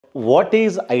what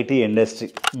is IT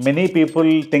industry? Many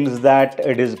people thinks that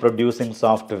it is producing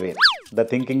software. The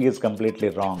thinking is completely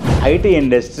wrong. IT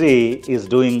industry is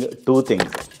doing two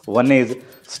things. One is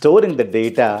storing the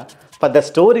data. For the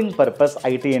storing purpose,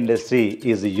 IT industry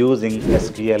is using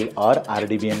SQL or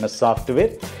RDBMS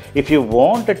software. If you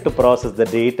wanted to process the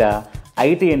data,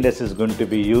 IT industry is going to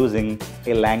be using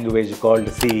a language called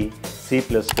C, C++,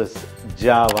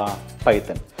 Java,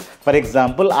 Python. For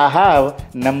example, I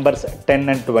have numbers 10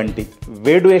 and 20.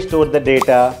 Where do I store the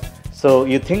data? So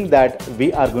you think that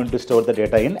we are going to store the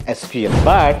data in SQL.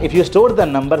 But if you store the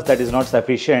numbers, that is not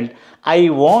sufficient.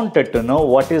 I wanted to know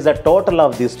what is the total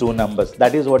of these two numbers.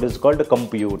 That is what is called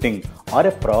computing or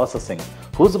a processing.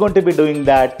 Who's going to be doing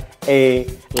that? A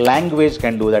language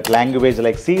can do that. Language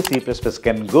like C, C++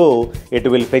 can go. It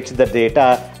will fetch the data.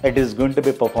 It is going to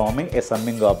be performing a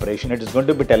summing operation. It is going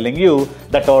to be telling you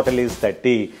the total is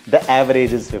 30. The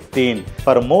average is 15.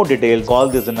 For more details, call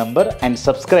this number and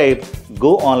subscribe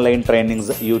Go Online Training's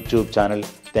YouTube channel.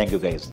 Thank you guys.